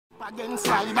Against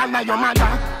side and your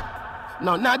mother.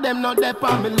 None of them not there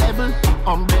on me level.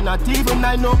 Not even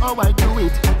I know how I do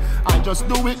it. I just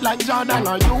do it like Jordan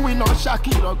or you, we know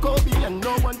Shaquille or Kobe, and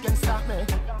no one can stop me.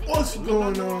 What's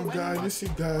going on, guys? This is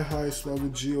Guy Highest Level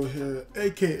Geo here,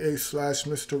 aka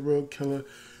Mr. Real Killer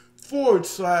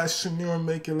 / Senor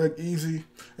Make It Look Easy.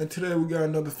 And today we got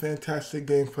another fantastic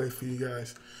gameplay for you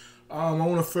guys. I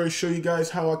want to first show you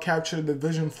guys how I captured the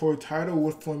Division 4 title,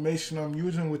 what formation I'm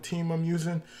using, what team I'm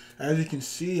using. As you can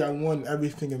see, I won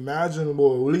everything imaginable,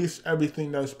 or at least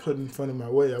everything that was put in front of my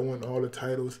way. I won all the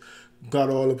titles, got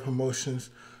all the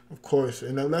promotions, of course.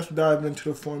 And now let's dive into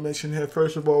the formation here.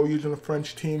 First of all, we're using a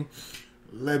French team,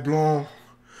 LeBlanc.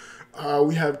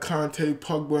 We have Conte,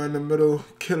 Pogba in the middle,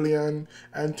 Kylian,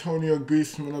 Antonio,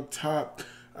 Griezmann up top.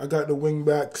 I got the wing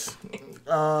backs.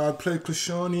 I play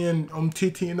Koscielny and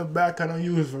Umtiti in the back. I don't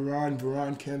use Varane.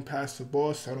 Varane can't pass the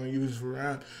ball, so I don't use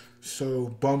Varane. So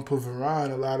bump of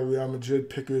Varane. A lot of Real Madrid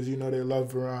pickers, you know, they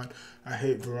love Varane. I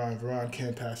hate Varane. Varane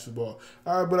can't pass the ball.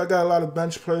 But I got a lot of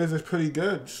bench players that's pretty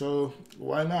good. So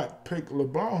why not pick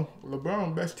LeBron?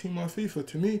 LeBron, best team on FIFA.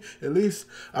 To me, at least,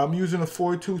 I'm using a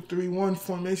 4-2-3-1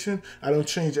 formation. I don't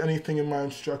change anything in my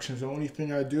instructions. The only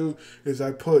thing I do is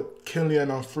I put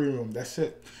Kylian on free roam. That's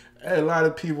it. Hey, a lot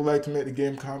of people like to make the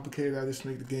game complicated. I just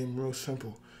make the game real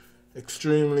simple.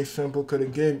 Extremely simple, because the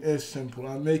game is simple.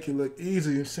 I make it look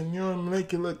easy. Senor,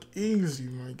 make it look easy,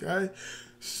 my guy.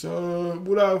 So,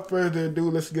 without further ado,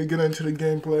 let's get into the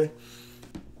gameplay.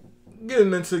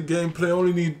 Getting into the gameplay, I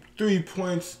only need 3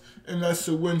 points, and that's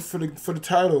a win for the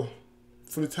title.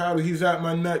 For the title, he's at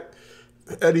my neck.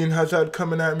 Eden Hazard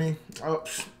coming at me. Oh,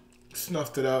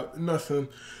 snuffed it out. Nothing.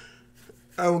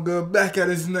 I will go back at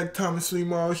his neck. Thomas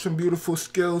Lemar with some beautiful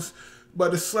skills.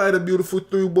 But to slide a beautiful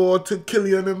through ball to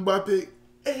Kylian Mbappe.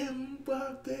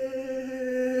 Mbappe!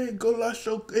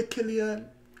 Golazo Kylian.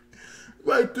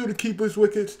 Right through the keeper's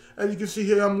wickets. As you can see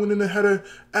here, I'm winning the header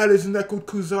at his neck with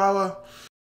Kuzawa.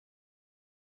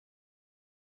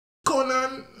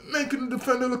 Conan making the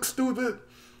defender look stupid.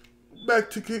 Back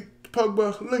to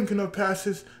Pogba, linking up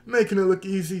passes, making it look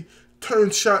easy. Turn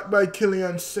shot by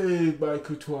Kylian, saved by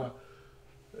Courtois.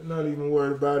 Not even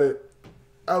worried about it.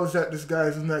 I was at this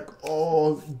guy's neck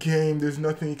all game. There's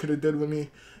nothing he could have did with me.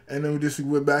 And then we just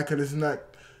went back at his neck.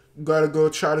 Gotta go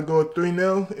try to go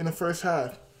 3-0 in the first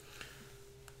half.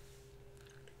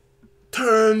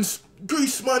 Turns.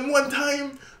 Griezmann one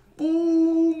time.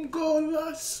 Boom.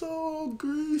 Golazo.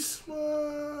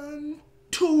 Griezmann.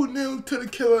 2-0 to the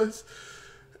Killers.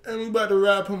 And we about to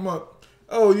wrap him up.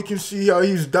 Oh, you can see how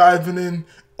he's diving in.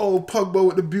 Oh, Pogba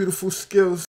with the beautiful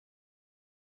skills.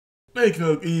 Making it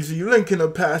look easy, linking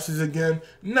up passes again,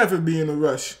 never be in a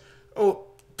rush. Oh,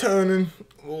 turning.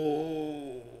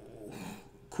 Oh,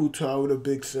 Courtois with a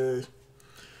big save.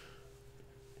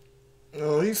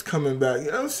 Oh, he's coming back. You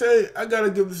know what I'm saying? I got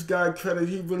to give this guy credit.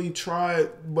 He really tried,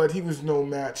 but he was no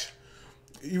match.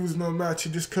 He was no match. He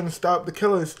just couldn't stop the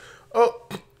Killers. Oh,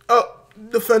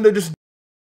 defender just...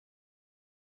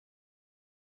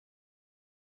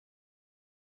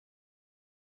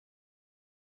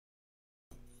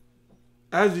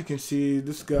 As you can see,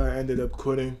 this guy ended up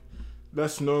quitting.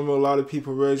 That's normal. A lot of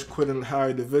people rage quit in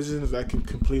higher divisions. I can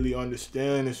completely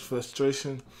understand his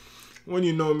frustration. When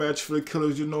you no match for the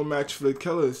Killers, you're no match for the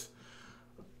Killers.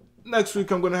 Next week,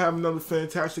 I'm going to have another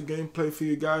fantastic gameplay for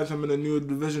you guys. I'm in a new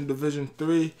division, Division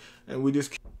 3. And we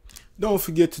just... Don't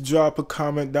forget to drop a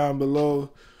comment down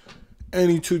below.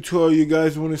 Any tutorial you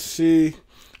guys want to see,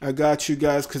 I got you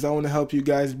guys, because I want to help you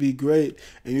guys be great,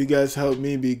 and you guys help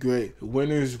me be great.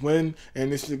 Winners win,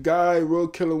 and it's the guy, Real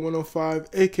Killer 105,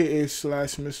 aka /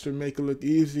 Mr. Make It Look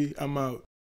Easy. I'm out.